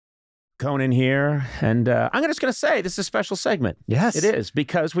Conan here, and I'm just going to say this is a special segment. Yes. It is,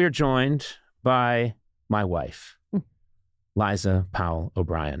 because we are joined by my wife, Liza Powel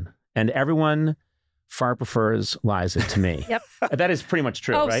O'Brien. And everyone far prefers Liza to me. Yep. That is pretty much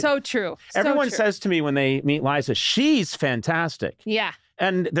true, right? Oh, so true. Everyone says to me when they meet Liza, she's fantastic. Yeah.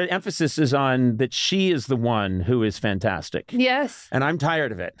 And the emphasis is on that she is the one who is fantastic. Yes. And I'm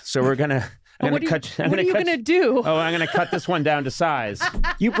tired of it. So we're going to... What are you going to do? Oh, I'm going to cut this one down to size.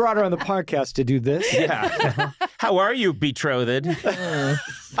 You brought her on the podcast to do this. Yeah. How are you, betrothed?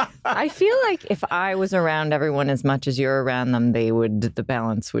 I feel like if I was around everyone as much as you're around them, the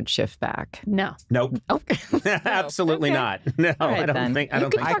balance would shift back. No. Nope. Okay. Absolutely not. No, right, I don't then. think. I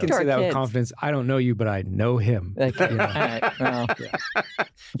don't think. I can say that with confidence. I don't know you, but I know him. Okay. All right. Well,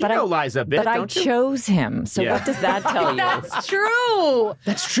 You know Liza a bit, but I don't you? chose him. So Yeah. what does that tell you? That's true.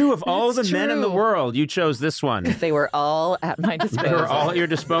 That's true. Of all the That's men in the true. world, you chose this one. They were all at my disposal. They were all at your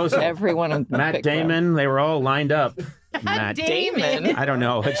disposal. Every one of them. Matt Damon, they were all lined up. Matt Damon. I don't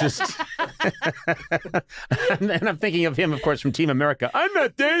know. It's just... and I'm thinking of him, of course, from Team America. I'm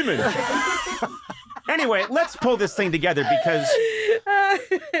Matt Damon. Anyway, let's pull this thing together, because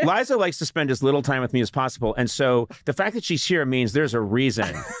Liza likes to spend as little time with me as possible. And so the fact that she's here means there's a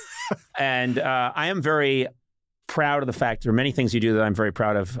reason. And I am very proud of the fact there are many things you do that I'm very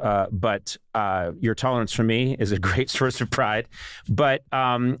proud of, but your tolerance for me is a great source of pride. But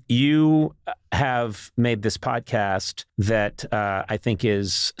you have made this podcast that I think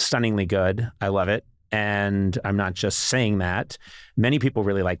is stunningly good. I love it. And I'm not just saying that. Many people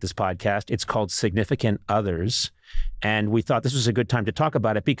really like this podcast. It's called Significant Others. And we thought this was a good time to talk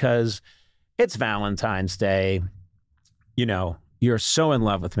about it because it's Valentine's Day. You know, you're so in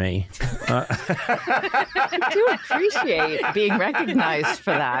love with me. I do appreciate being recognized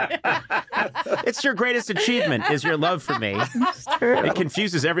for that. It's your greatest achievement, is your love for me. It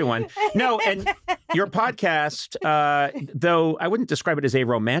confuses everyone. No, and your podcast, though I wouldn't describe it as a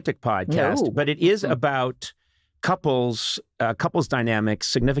romantic podcast, No. but it is about couples dynamics,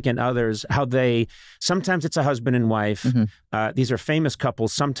 significant others, how they, sometimes it's a husband and wife. These are famous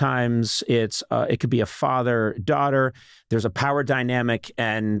couples. Sometimes it could be a father-daughter. There's a power dynamic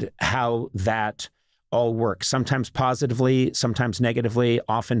and how that all works. Sometimes positively, sometimes negatively,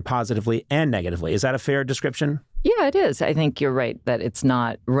 often positively and negatively. Is that a fair description? Yeah, it is. I think you're right that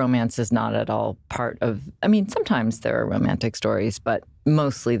romance is not at all part of, I mean, sometimes there are romantic stories, but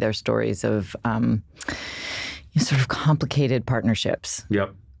mostly they're stories of sort of complicated partnerships.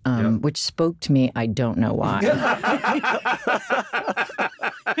 Yep. Which spoke to me. I don't know why.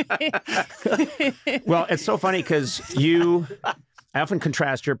 Well, it's so funny because I often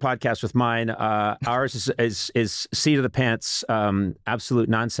contrast your podcast with mine. Ours is seat of the pants, absolute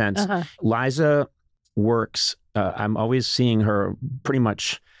nonsense. Liza works. I'm always seeing her pretty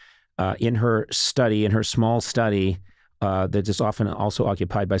much in her study, in her small study, that is often also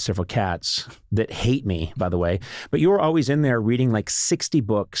occupied by several cats that hate me, by the way. But you were always in there reading like 60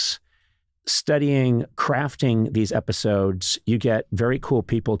 books, studying, crafting these episodes. You get very cool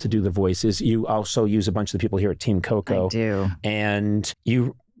people to do the voices. You also use a bunch of the people here at Team Coco. I do. And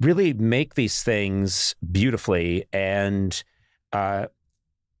you really make these things beautifully. And then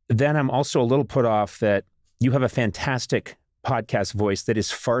I'm also a little put off that you have a fantastic podcast voice that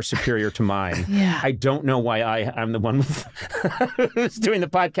is far superior to mine. Yeah. I don't know why I'm the one who's doing the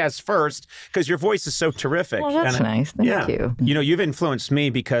podcast first, because your voice is so terrific. Well, that's nice. Thank you. You know, you've influenced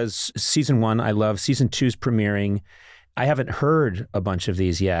me because season 1, I love. Season 2's premiering. I haven't heard a bunch of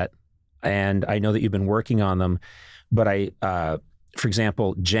these yet, and I know that you've been working on them. But for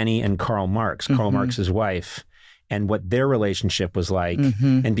example, Jenny and Karl Marx, Karl Marx's wife, and what their relationship was like.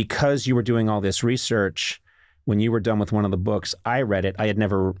 And because you were doing all this research, when you were done with one of the books, I read it. I had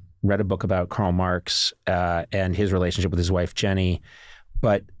never read a book about Karl Marx and his relationship with his wife, Jenny.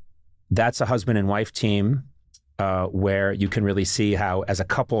 But that's a husband and wife team where you can really see how, as a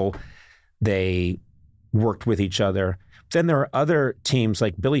couple, they worked with each other. Then there are other teams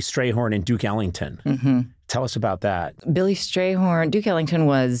like Billy Strayhorn and Duke Ellington. Tell us about that. Billy Strayhorn, Duke Ellington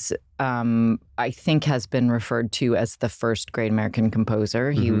was, I think, has been referred to as the first great American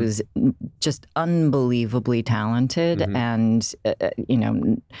composer. He was just unbelievably talented, and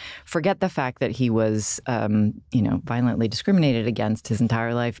forget the fact that he was, violently discriminated against his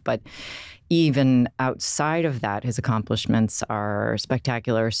entire life, but even outside of that, his accomplishments are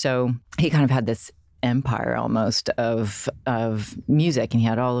spectacular. So he kind of had this empire almost of music, and he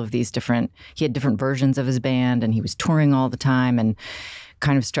had all of these different versions of his band, and he was touring all the time and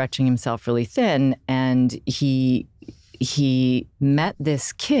kind of stretching himself really thin. And he met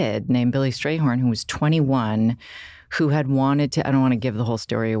this kid named Billy Strayhorn, who was 21, who had wanted to, I don't want to give the whole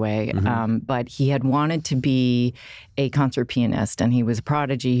story away, but he had wanted to be a concert pianist, and he was a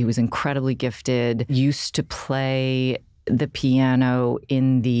prodigy. He was incredibly gifted, used to play the piano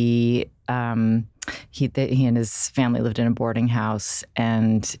in the, he and his family lived in a boarding house,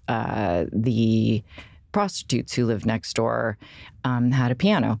 and the prostitutes who lived next door had a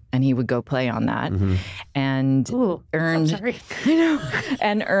piano, and he would go play on that, and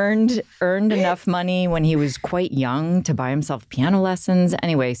earned enough money when he was quite young to buy himself piano lessons.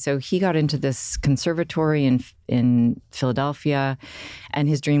 Anyway, so he got into this conservatory in Philadelphia, and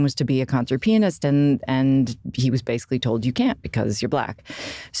his dream was to be a concert pianist, and he was basically told you can't because you're Black.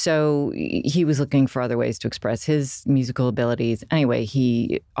 So he was looking for other ways to express his musical abilities. Anyway,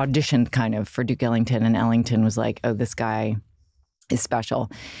 he auditioned kind of for Duke Ellington, and Ellington was like, oh, this guy is special.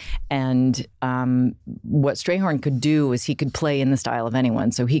 And what Strayhorn could do was he could play in the style of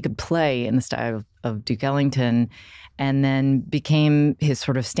anyone. So he could play in the style of Duke Ellington, and then became his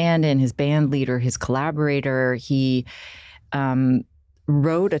sort of stand-in, his band leader, his collaborator. He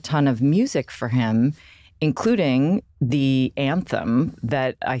wrote a ton of music for him, including the anthem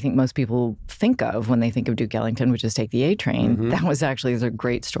that I think most people think of when they think of Duke Ellington, which is Take the A Train. That was actually a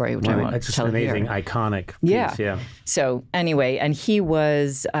great story, which I want to tell you. It's just an amazing, iconic piece, yeah. So anyway, and he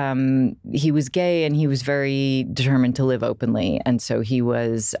was gay, and he was very determined to live openly. And so he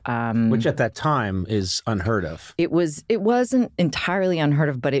was... which at that time is unheard of. It wasn't entirely unheard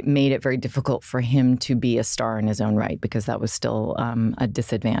of, but it made it very difficult for him to be a star in his own right, because that was still a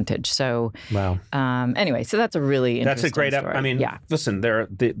disadvantage. So wow. Anyway, so that's a really interesting That's a great story. I mean, listen, they're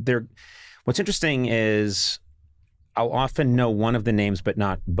what's interesting is I'll often know one of the names, but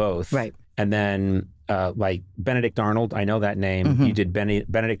not both. Right. And then like Benedict Arnold, I know that name. You did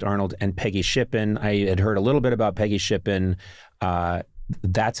Benedict Arnold and Peggy Shippen. I had heard a little bit about Peggy Shippen.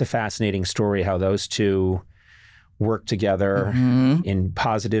 That's a fascinating story, how those two work together in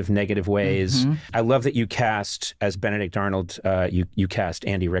positive, negative ways. I love that you cast, as Benedict Arnold, you cast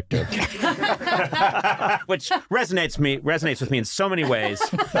Andy Richter, which resonates with me in so many ways.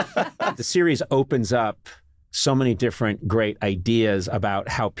 The series opens up so many different great ideas about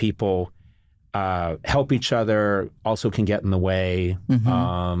how people help each other, also can get in the way,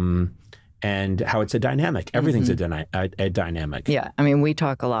 and how it's a dynamic. Everything's a dynamic. Yeah, I mean, we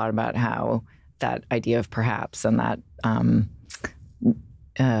talk a lot about how that idea of perhaps, and that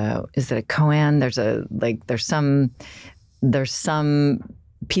is it a koan? There's some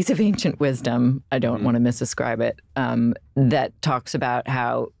piece of ancient wisdom, I don't want to misdescribe it, that talks about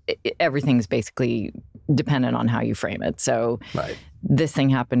how everything's basically dependent on how you frame it. So this thing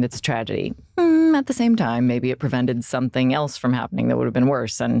happened, it's a tragedy. At the same time, maybe it prevented something else from happening that would have been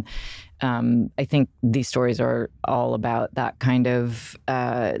worse. And I think these stories are all about that kind of,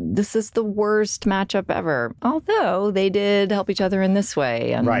 this is the worst matchup ever, although they did help each other in this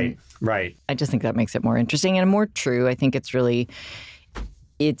way. And right. I just think that makes it more interesting and more true. I think it's really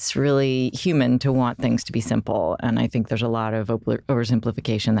human to want things to be simple. And I think there's a lot of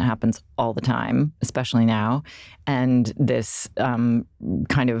oversimplification that happens all the time, especially now. And this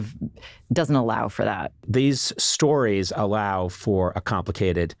kind of doesn't allow for that. These stories allow for a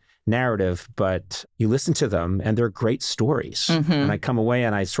complicated narrative, but you listen to them and they're great stories. And I come away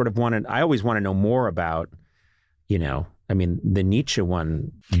and I always want to know more about, I mean, the Nietzsche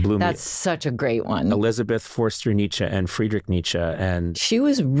one blew me. That's such a great one. Elizabeth Forster Nietzsche and Friedrich Nietzsche. And she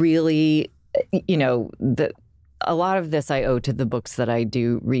was really, a lot of this I owe to the books that I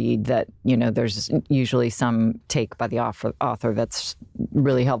do read, that, there's usually some take by the author that's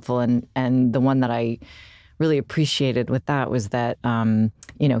really helpful. And the one that I really appreciated with that was that,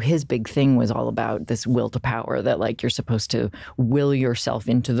 his big thing was all about this will to power, that like you're supposed to will yourself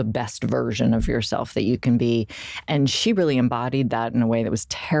into the best version of yourself that you can be. And she really embodied that in a way that was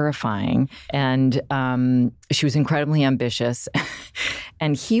terrifying. And she was incredibly ambitious.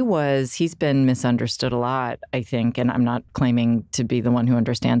 And he's been misunderstood a lot, I think, and I'm not claiming to be the one who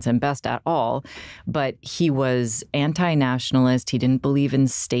understands him best at all, but he was anti-nationalist. He didn't believe in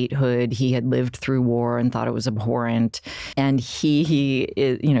statehood. He had lived through war and thought it was abhorrent. And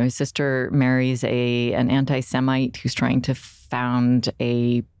his sister marries an anti-Semite who's trying to found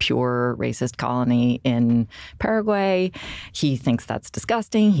a pure racist colony in Paraguay. He thinks that's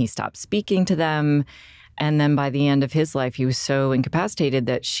disgusting. He stops speaking to them. And then by the end of his life, he was so incapacitated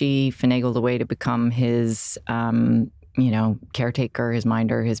that she finagled a way to become his, caretaker, his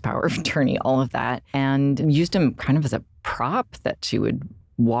minder, his power of attorney, all of that, and used him kind of as a prop that she would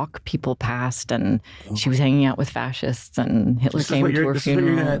walk people past, and she was hanging out with fascists, and Hitler came to her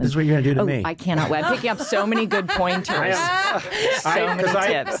funeral. This is what you're going to do to me. I cannot wait. I'm picking up so many good pointers. So many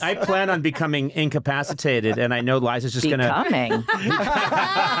tips. I plan on becoming incapacitated, and I know Liza's just going to...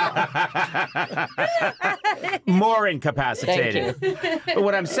 More incapacitated. But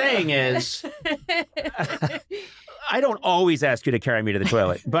what I'm saying is... I don't always ask you to carry me to the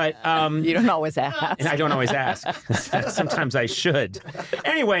toilet, but... you don't always ask. I don't always ask. Sometimes I should.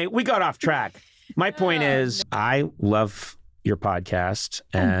 Anyway, we got off track. My point is, I love your podcast,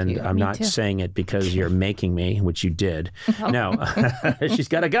 and I'm not saying it because you're making me, which you did. No, she's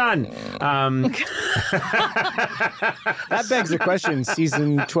got a gun. That begs the question,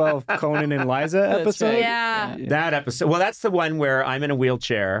 season 12 Conan and Liza episode? Right. Yeah. That episode. Well, that's the one where I'm in a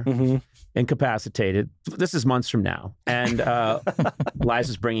wheelchair. Incapacitated. This is months from now. And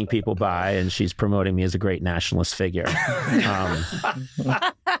Liza's bringing people by, and she's promoting me as a great nationalist figure.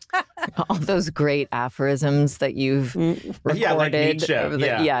 All those great aphorisms that you've recorded. Yeah, like Nietzsche.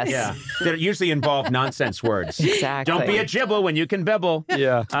 Yes. Yeah. That usually involve nonsense words. Exactly. Don't be a gibble when you can bibble.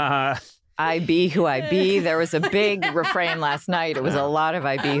 Yeah. I be who I be. There was a big refrain last night. It was a lot of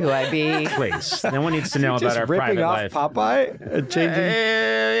I be who I be. Please. No one needs to know about our private life. Popeye?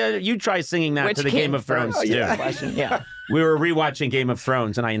 Changing? You try singing that to the Game of Thrones, too. Yeah. We were rewatching Game of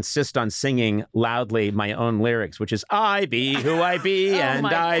Thrones, and I insist on singing loudly my own lyrics, which is I be who I be, and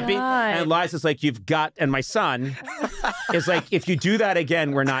I be. And Liza's like, you've got, and my son is like, if you do that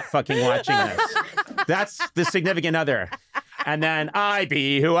again, we're not fucking watching this. That's the significant other. And then I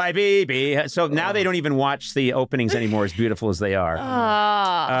be who I be. So now they don't even watch the openings anymore, as beautiful as they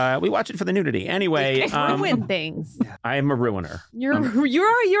are. We watch it for the nudity. Anyway, ruin things. I am a ruiner. You're a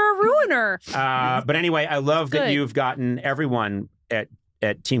ruiner. But anyway, I love that you've gotten everyone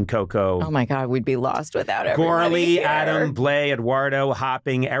at Team Coco. Oh my God, we'd be lost without everybody Gourley, here. Adam, Blay, Eduardo,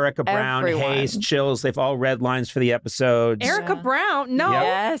 Hopping, Erica Brown, Everyone. Hayes, Chills. They've all read lines for the episodes. Erica Brown? No.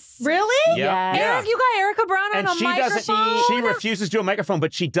 Yes. Really? Yeah. Eric, you got Erica Brown on And a microphone? she refuses to do a microphone,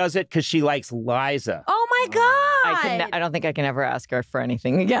 but she does it because she likes Liza. Oh my God. I don't think I can ever ask her for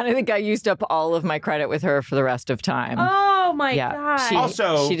anything again. I think I used up all of my credit with her for the rest of time. Oh my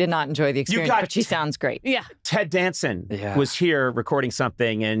God. She did not enjoy the experience, but she sounds great. Yeah. Ted Danson was here recording something,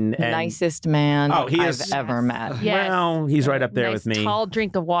 and nicest man I've ever met. Yes. Well, he's right up there with me. Tall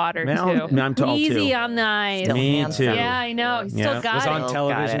drink of water too. I'm tall Easy too. on the eyes. Me too. Yeah, I know. He's still got was on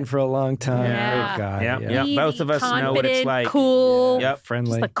television for a long time. Yeah. Great guy. Yeah. Easy, Both of us know what it's like. Cool. Yep.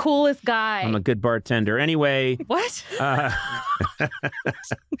 Friendly. Just the coolest guy. I'm a good bartender. Anyway. What? I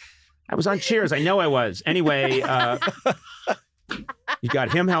was on Cheers. I know I was. Anyway, you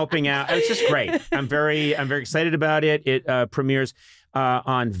got him helping out. It's just great. I'm very excited about it. It premieres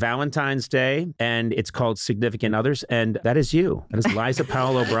on Valentine's Day, and it's called Significant Others, and that is you. That is Liza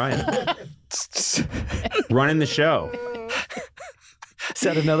Powel O'Brien running the show. Is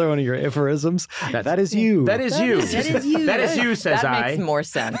that another one of your aphorisms? That is you. That is you. That is you. That is you, says that I. That makes more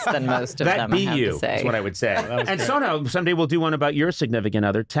sense than most of that them, be I have you, to say. is what I would say. And Sona, someday we'll do one about your significant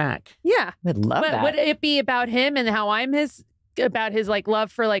other, Tack. Yeah. I'd love that. Would it be about him and how I'm about his like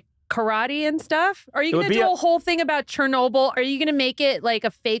love for like karate and stuff? Are you going to do a whole thing about Chernobyl? Are you going to make it like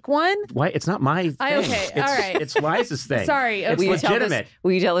a fake one? Why? It's not my thing. Okay, all right. It's Liza's thing. Sorry. It's Okay. legitimate.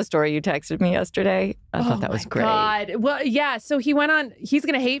 Will you tell the story you texted me yesterday? I thought that was great. God. Well, yeah. So he went on, he's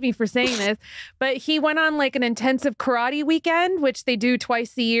going to hate me for saying this, but he went on like an intensive karate weekend, which they do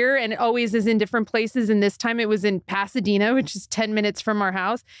twice a year and it always is in different places. And this time it was in Pasadena, which is 10 minutes from our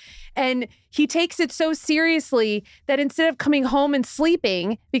house. And he takes it so seriously that instead of coming home and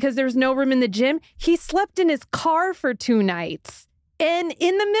sleeping because there's no room in the gym, he slept in his car for 2 nights. And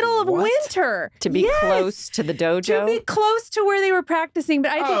in the middle of winter. To be close to the dojo? To be close to where they were practicing.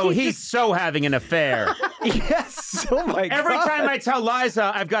 But I think he's so having an affair. Yes. Oh my God. Every time I tell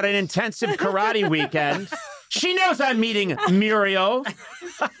Liza I've got an intensive karate weekend, she knows I'm meeting Muriel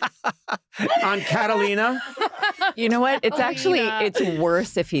on Catalina. You know what? It's it's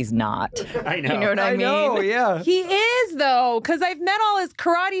worse if he's not. I know. You know what I mean? know, yeah. He is, though, because I've met all his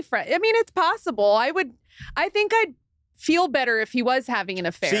karate friends. I mean, it's possible. I think I'd feel better if he was having an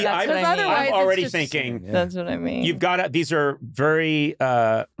affair. See, I'm already thinking. That's what I mean. You've got to, these are very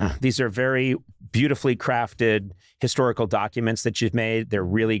beautifully crafted historical documents that you've made. They're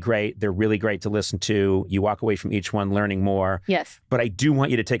really great. They're really great to listen to. You walk away from each one learning more. Yes. But I do want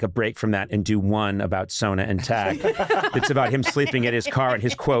you to take a break from that and do one about Sona and Tack. It's about him sleeping at his car and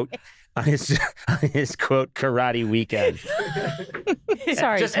his quote, his quote, karate weekend.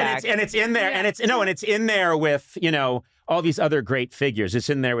 Sorry, Tack. And it's in there, and it's in there with, all these other great figures. It's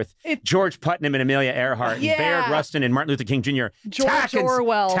in there with George Putnam and Amelia Earhart, and Bayard Rustin and Martin Luther King Jr. George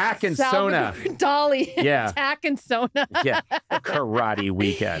Orwell, Tack and Sona. Dolly, Yeah. Tack and Sona. Yeah, Karate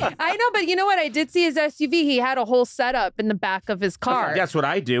Weekend. I know, but you know what? I did see his SUV. He had a whole setup in the back of his car. That's what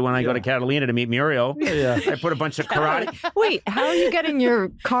I do when I go to Catalina to meet Muriel. I put a bunch of karate. Wait, how are you getting your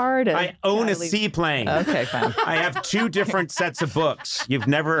car to I own a seaplane. Okay, fine. I have 2 different sets of books.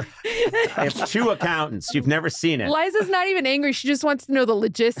 I have 2 accountants. You've never seen it. Liza's not even angry. She just wants to know the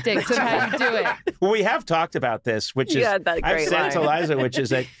logistics of how you do it. Well, we have talked about this, which is, that great I've said it to line. Liza, which is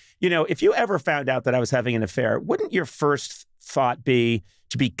that, if you ever found out that I was having an affair, wouldn't your first thought be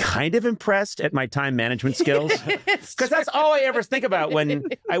to be kind of impressed at my time management skills? Because that's all I ever think about when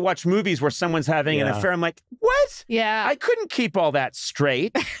I watch movies where someone's having an affair. I'm like, what? Yeah. I couldn't keep all that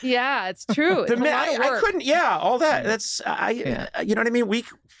straight. Yeah, it's true. It's I couldn't. Yeah, all that. That's you know what I mean.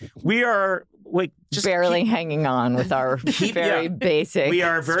 We are like just barely hanging on with our very basic. We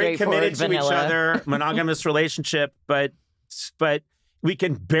are very committed to vanilla. each other, monogamous relationship, but we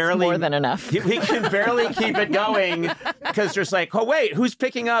can barely more than enough. We can barely keep it going because there's like, oh wait, who's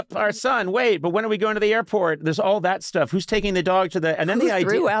picking up our son? Wait, but when are we going to the airport? There's all that stuff. Who's taking the dog to the? And then Who the idea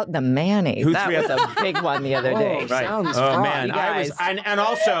threw out the mayonnaise. Who That threw was a big one the other day. Right. Sounds Oh fun. man, You I was, guys. and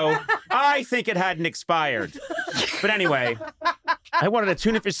also I think it hadn't expired. But anyway, I wanted a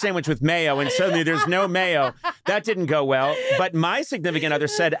tuna fish sandwich with mayo, and suddenly there's no mayo. That didn't go well. But my significant other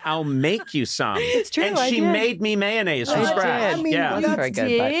said, "I'll make you some." It's true, and I she did. made me mayonnaise from I scratch. did. I mean, Yeah. Wasn't very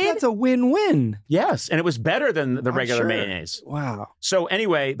good, but That's a win-win. Yes, and it was better than the regular sure. mayonnaise. Wow. So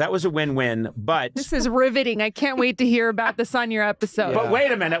anyway, that was a win-win. But This is riveting. I can't wait to hear about this on your episode. But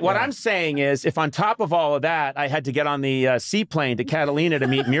wait a minute. What I'm saying is, if on top of all of that, I had to get on the seaplane to Catalina to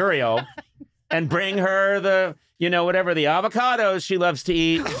meet Muriel and bring her the, whatever, the avocados she loves to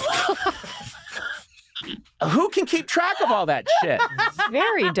eat. Who can keep track of all that shit?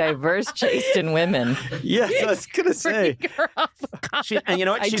 very diverse taste in women. Yes, I was going to say. And you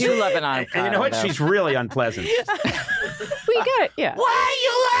know what? I do love an avocado. And you know what? though. She's really unpleasant. We got it. Yeah.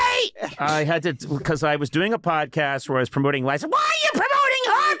 Why are you late? I had to, because I was doing a podcast where I was promoting Liza. Why are you promoting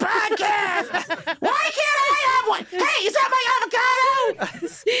her podcast? Why can't I have one? Hey, is that my avocado?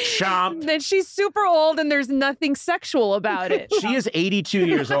 Chomp. Then she's super old and there's nothing sexual about it. She is 82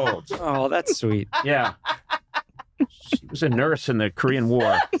 years old. Oh, that's sweet. Yeah. She was a nurse in the Korean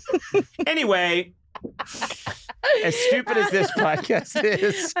War. Anyway, as stupid as this podcast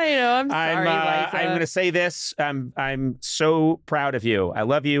is, I know. I'm sorry, Liza. I'm going to say this. I'm so proud of you. I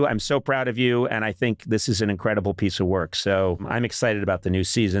love you. I'm so proud of you. And I think this is an incredible piece of work. So I'm excited about the new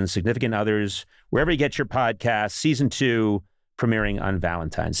season, Significant Others, wherever you get your podcast, season 2, premiering on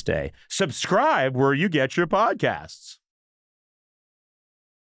Valentine's Day. Subscribe where you get your podcasts.